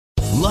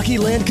Lucky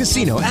Land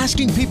Casino,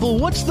 asking people,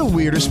 what's the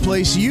weirdest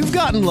place you've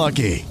gotten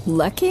lucky?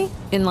 Lucky?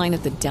 In line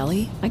at the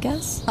deli, I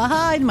guess?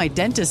 Aha, in my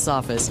dentist's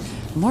office.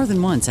 More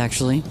than once,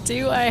 actually.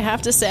 Do I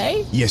have to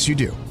say? Yes, you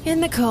do. In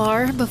the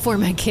car before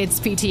my kids'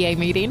 PTA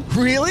meeting.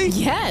 Really?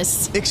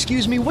 Yes.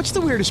 Excuse me, what's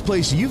the weirdest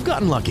place you've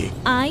gotten lucky?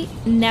 I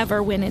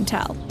never win and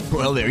tell.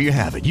 Well, there you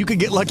have it. You can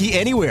get lucky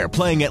anywhere,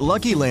 playing at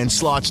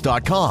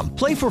LuckyLandSlots.com.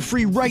 Play for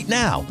free right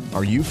now.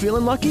 Are you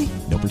feeling lucky?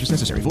 No purchase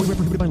necessary. Void where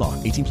prohibited by law.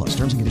 18 plus.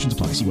 Terms and conditions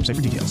apply. See website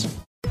for details.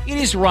 It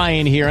is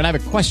Ryan here, and I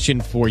have a question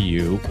for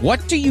you.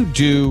 What do you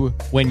do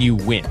when you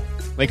win?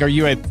 Like, are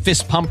you a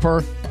fist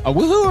pumper, a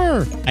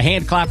woohooer, a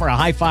hand clapper, a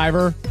high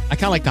fiver? I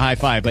kind of like the high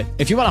five, but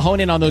if you want to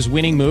hone in on those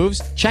winning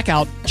moves, check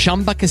out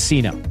Chumba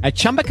Casino. At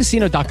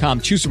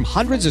ChumbaCasino.com, choose from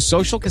hundreds of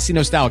social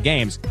casino style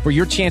games for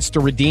your chance to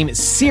redeem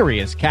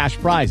serious cash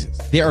prizes.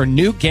 There are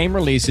new game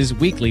releases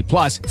weekly,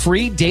 plus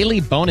free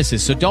daily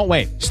bonuses. So don't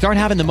wait. Start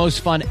having the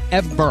most fun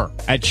ever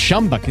at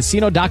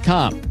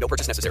ChumbaCasino.com. No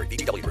purchase necessary.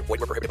 VGW Group. Void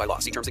where prohibited by law.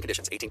 See terms and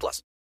conditions. 18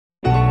 plus.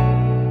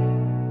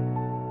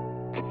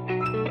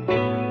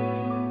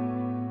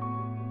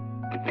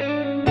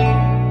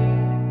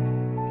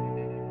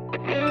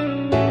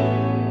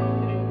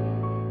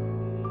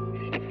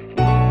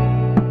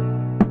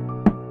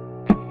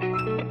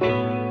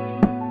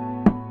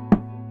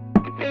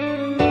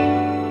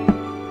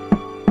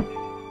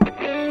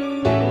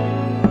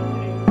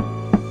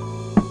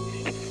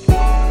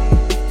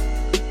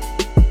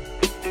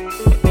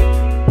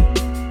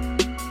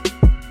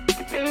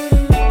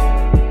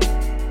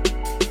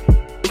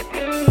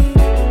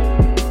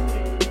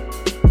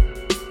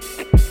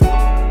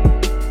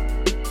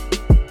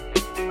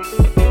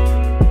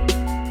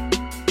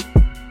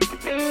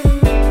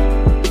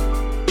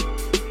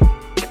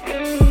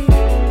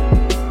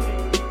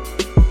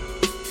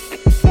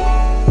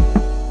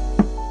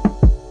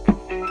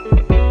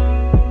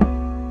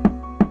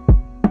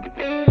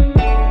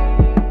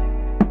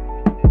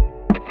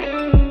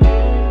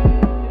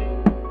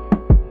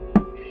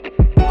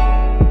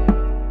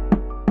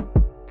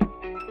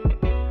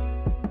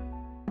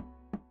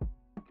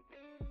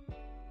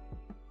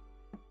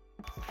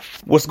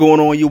 What's going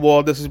on, you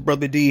all? This is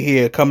Brother D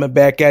here, coming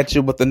back at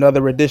you with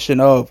another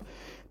edition of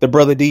the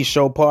Brother D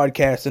Show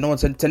podcast. And on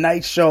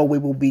tonight's show, we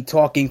will be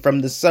talking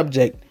from the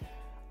subject,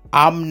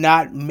 I'm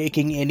not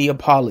making any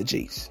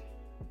apologies.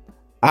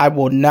 I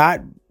will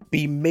not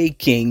be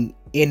making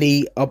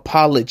any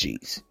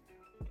apologies.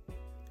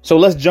 So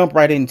let's jump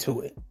right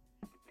into it.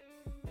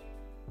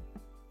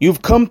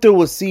 You've come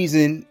through a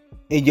season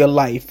in your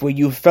life where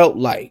you felt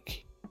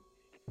like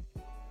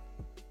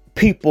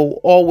people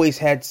always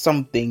had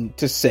something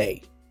to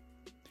say.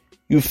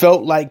 You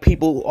felt like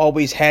people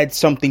always had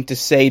something to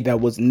say that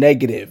was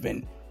negative,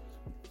 and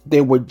they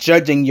were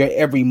judging your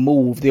every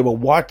move. They were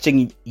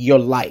watching your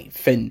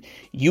life, and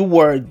you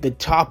were the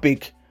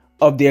topic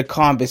of their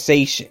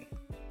conversation.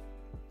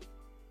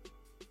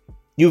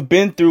 You've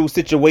been through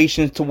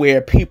situations to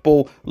where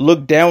people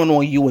looked down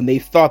on you and they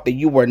thought that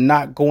you were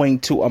not going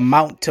to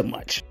amount to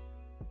much.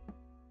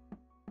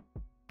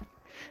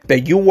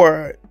 That you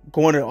were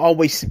going to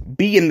always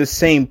be in the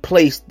same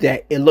place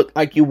that it looked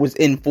like you was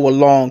in for a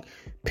long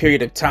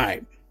period of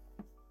time.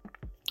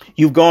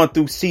 You've gone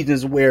through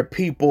seasons where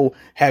people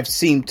have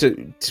seemed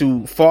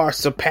to far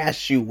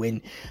surpass you,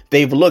 and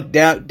they've looked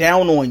down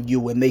on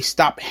you and they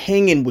stopped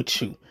hanging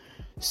with you.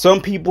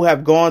 Some people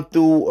have gone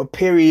through a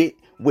period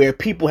where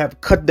people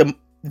have cut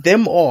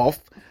them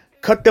off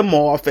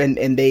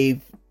and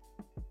they've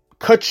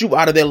cut you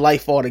out of their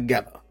life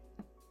altogether.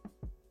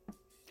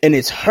 And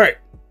it's hurt.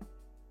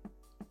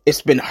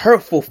 It's been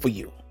hurtful for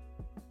you.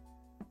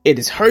 It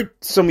has hurt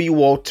some of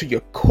you all to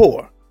your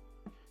core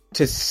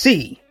to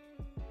see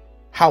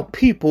how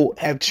people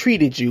have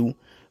treated you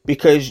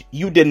because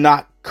you did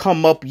not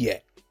come up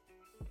yet.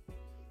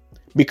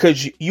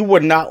 Because you were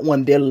not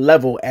on their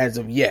level as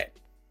of yet.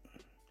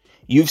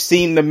 You've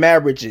seen the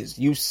marriages.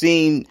 You've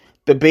seen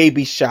the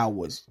baby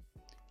showers.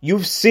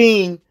 You've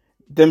seen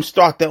them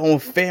start their own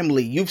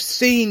family. You've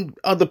seen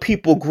other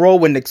people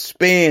grow and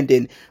expand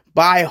and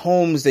buy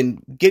homes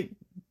and get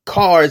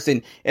cars,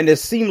 and it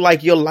seemed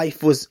like your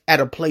life was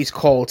at a place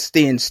called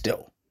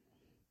standstill.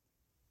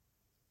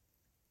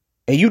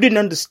 And you didn't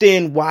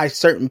understand why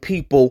certain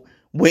people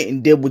went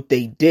and did what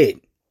they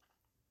did.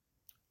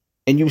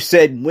 And you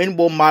said, when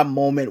will my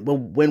moment,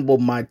 when will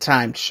my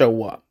time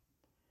show up?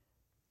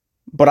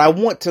 But I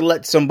want to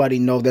let somebody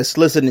know that's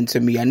listening to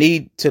me. I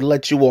need to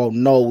let you all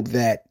know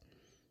that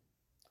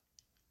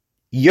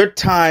your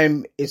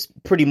time is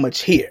pretty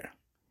much here.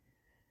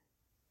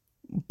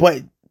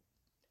 But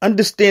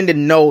understand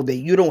and know that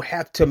you don't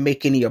have to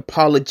make any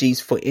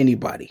apologies for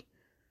anybody,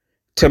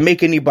 to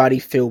make anybody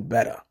feel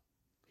better,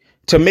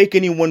 to make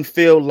anyone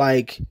feel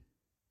like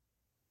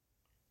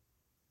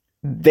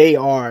they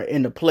are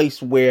in a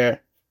place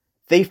where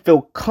they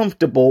feel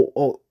comfortable,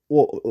 or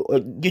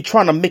you're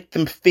trying to make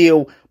them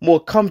feel more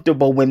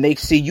comfortable when they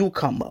see you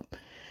come up.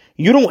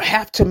 You don't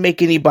have to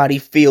make anybody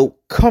feel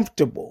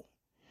comfortable,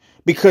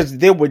 because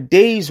there were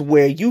days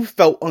where you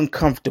felt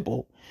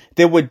uncomfortable.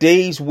 There were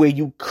days where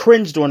you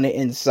cringed on the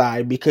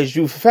inside because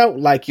you felt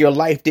like your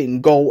life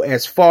didn't go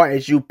as far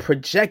as you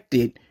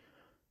projected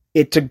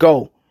it to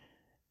go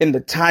in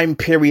the time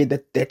period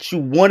that you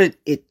wanted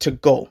it to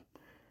go.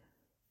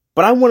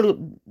 But I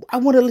want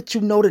to let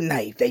you know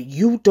tonight that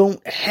you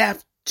don't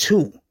have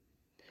to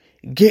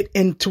get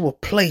into a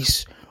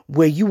place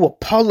where you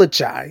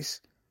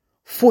apologize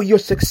for your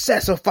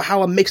success or for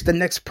how it makes the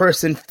next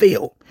person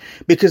feel,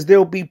 because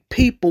there'll be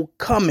people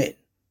coming.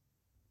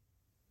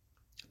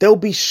 They'll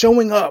be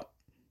showing up.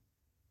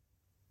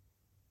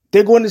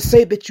 They're going to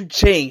say that you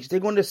changed.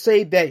 They're going to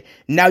say that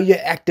now you're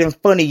acting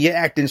funny, you're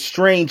acting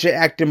strange, you're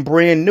acting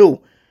brand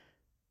new.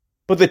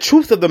 But the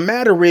truth of the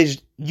matter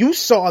is, you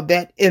saw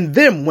that in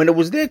them when it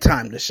was their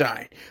time to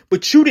shine.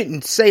 But you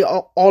didn't say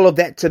all of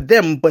that to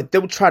them, but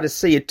they'll try to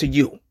say it to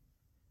you.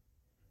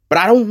 But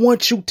I don't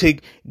want you to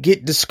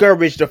get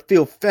discouraged or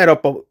feel fed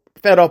up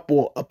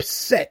or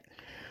upset,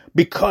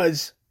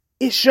 because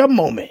it's your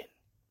moment.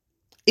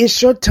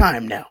 It's your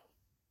time now.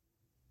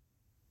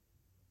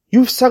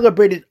 You've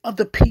celebrated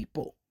other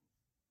people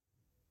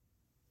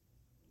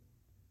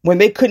when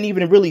they couldn't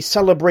even really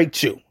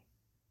celebrate you.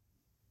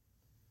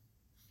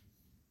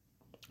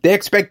 The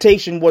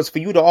expectation was for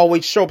you to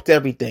always show up to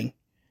everything.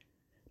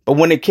 But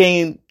when it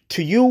came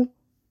to you,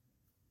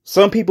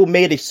 some people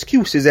made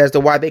excuses as to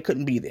why they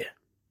couldn't be there.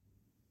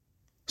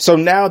 So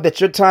now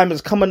that your time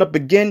is coming up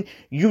again,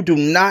 you do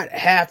not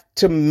have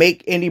to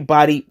make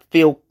anybody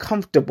feel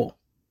comfortable.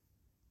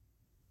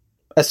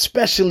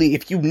 Especially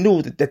if you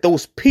knew that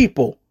those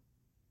people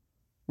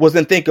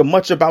wasn't thinking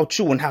much about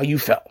you and how you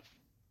felt.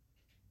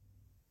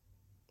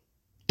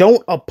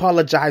 Don't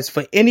apologize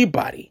for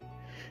anybody.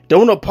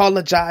 Don't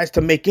apologize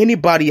to make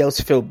anybody else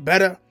feel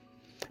better,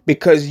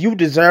 because you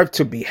deserve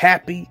to be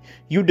happy.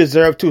 You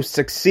deserve to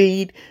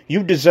succeed.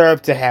 You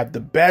deserve to have the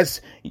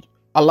best.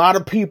 A lot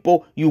of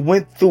people, you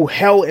went through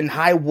hell and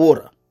high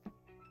water.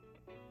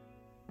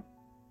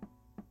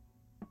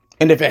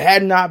 And if it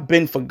had not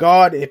been for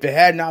God, if it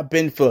had not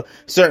been for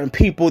certain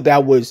people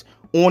that was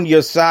on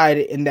your side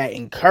and that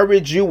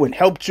encouraged you and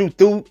helped you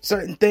through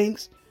certain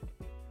things,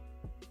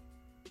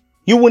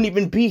 you wouldn't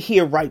even be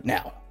here right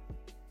now.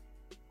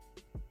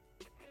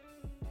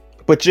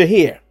 But you're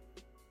here.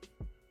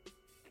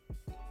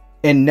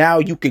 And now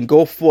you can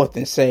go forth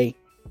and say,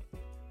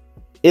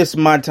 it's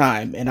my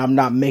time, and I'm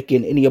not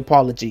making any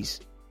apologies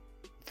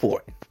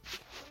for it.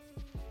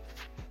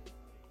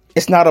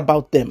 It's not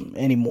about them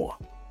anymore.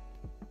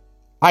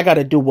 I got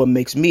to do what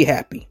makes me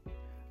happy.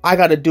 I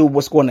got to do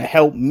what's going to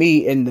help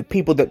me and the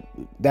people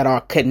that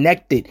are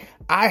connected.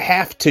 I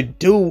have to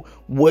do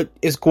what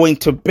is going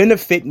to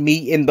benefit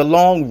me in the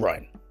long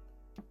run.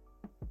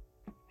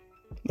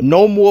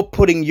 No more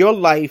putting your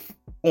life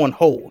on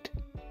hold.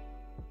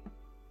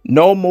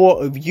 No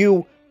more of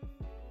you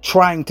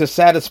trying to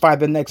satisfy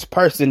the next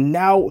person.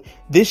 Now,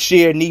 this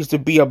year needs to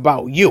be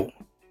about you.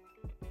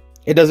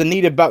 It doesn't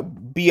need to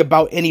be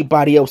about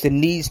anybody else. It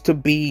needs to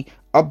be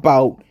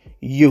about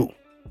you.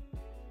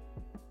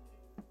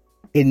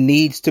 It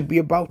needs to be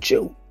about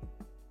you.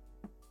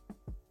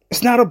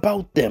 It's not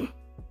about them.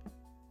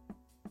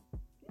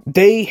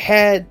 They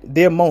had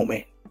their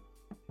moment.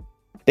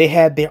 They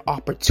had their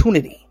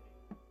opportunity.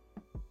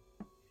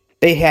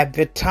 They had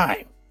their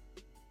time.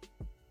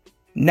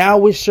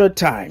 Now it's your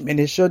time, and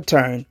it's your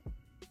turn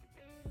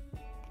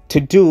to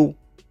do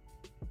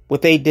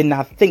what they did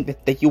not think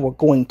that you were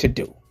going to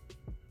do.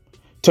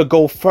 To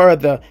go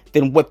further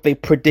than what they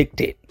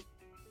predicted.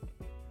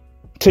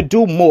 To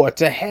do more,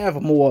 to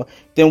have more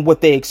than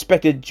what they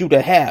expected you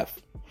to have.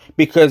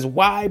 Because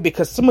why?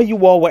 Because some of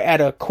you all were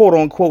at a quote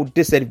unquote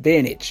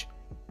disadvantage.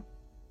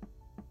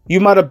 You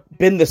might have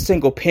been the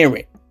single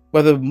parent,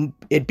 whether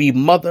it be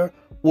mother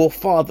or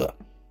father.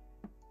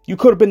 You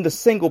could have been the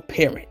single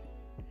parent.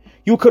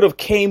 You could have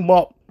came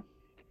up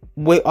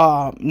with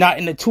not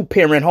in a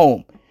 2-parent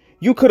home.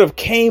 You could have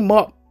came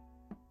up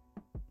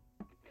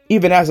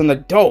even as an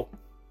adult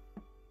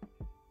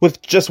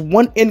with just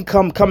one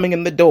income coming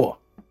in the door.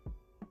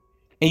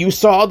 And you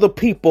saw other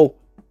people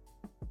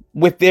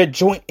with their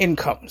joint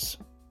incomes.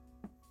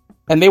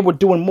 And they were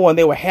doing more and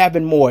they were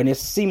having more. And it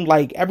seemed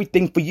like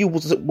everything for you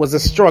was a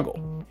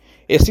struggle.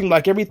 It seemed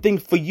like everything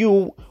for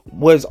you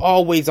was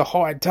always a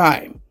hard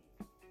time.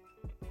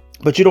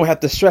 But you don't have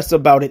to stress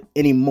about it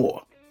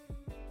anymore.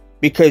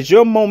 Because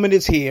your moment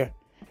is here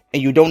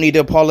and you don't need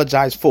to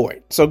apologize for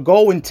it. So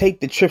go and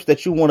take the trips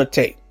that you want to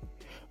take.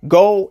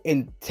 Go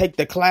and take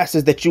the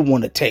classes that you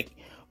want to take.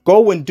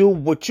 Go and do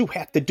what you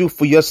have to do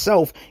for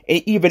yourself,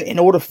 and even in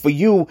order for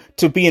you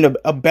to be in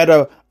a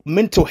better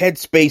mental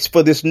headspace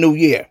for this new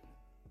year.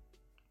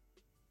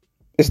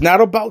 It's not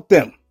about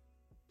them.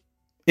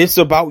 It's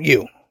about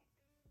you.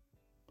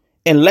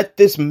 And let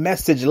this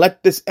message,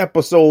 let this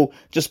episode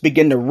just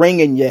begin to ring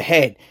in your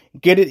head.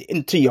 Get it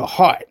into your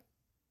heart.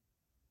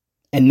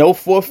 And know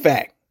for a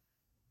fact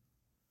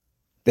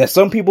that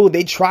some people,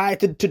 they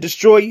tried to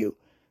destroy you.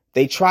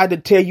 They tried to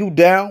tear you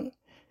down.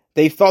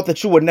 They thought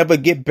that you would never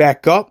get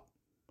back up.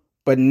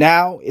 But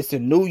now it's a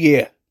new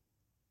year.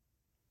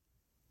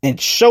 And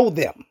show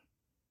them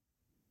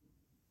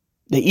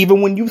That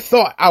even when you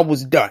thought I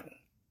was done,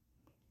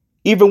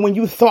 even when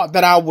you thought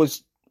that I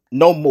was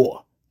no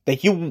more,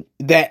 that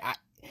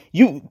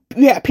you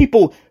had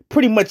people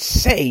pretty much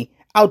say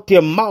out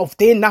their mouth,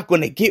 they're not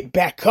going to get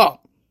back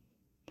up.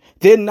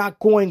 They're not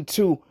going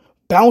to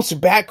bounce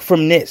back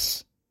from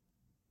this.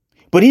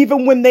 But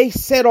even when they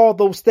said all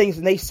those things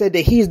and they said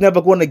that he's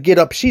never going to get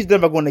up, she's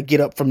never going to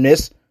get up from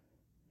this.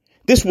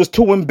 This was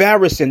too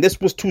embarrassing. This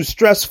was too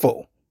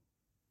stressful.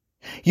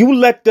 You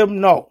let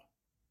them know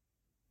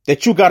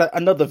that you got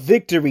another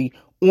victory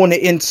on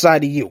the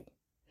inside of you.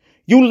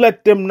 You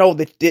let them know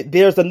that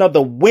there's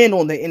another win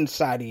on the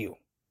inside of you.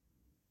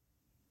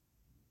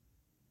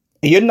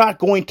 And you're not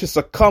going to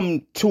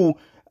succumb to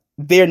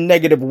their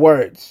negative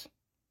words,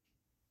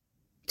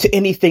 to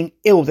anything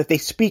ill that they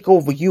speak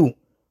over you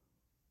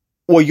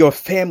or your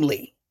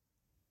family.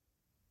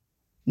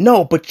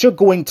 No, but you're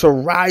going to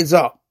rise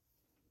up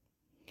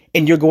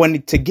and you're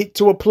going to get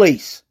to a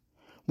place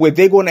where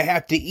they're going to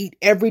have to eat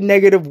every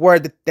negative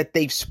word that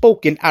they've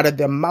spoken out of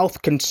their mouth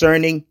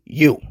concerning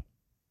you.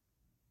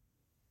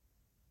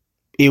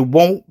 It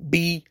won't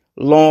be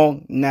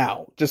long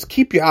now. Just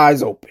keep your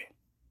eyes open.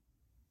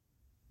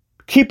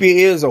 Keep your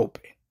ears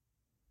open.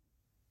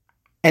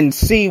 And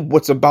see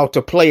what's about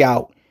to play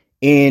out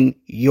in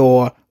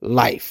your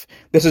life.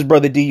 This is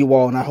Brother D. You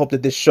all, and I hope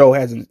that this show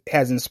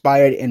has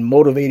inspired and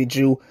motivated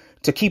you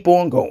to keep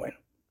on going.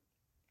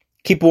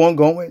 Keep on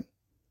going.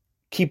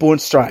 Keep on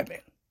striving.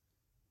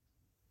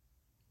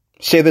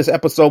 Share this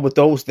episode with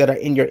those that are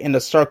in your inner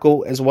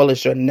circle as well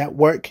as your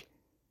network.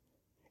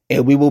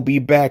 And we will be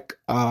back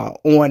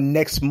on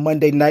next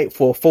Monday night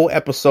for a full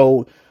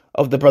episode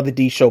of the Brother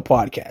D Show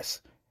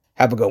podcast.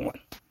 Have a good one.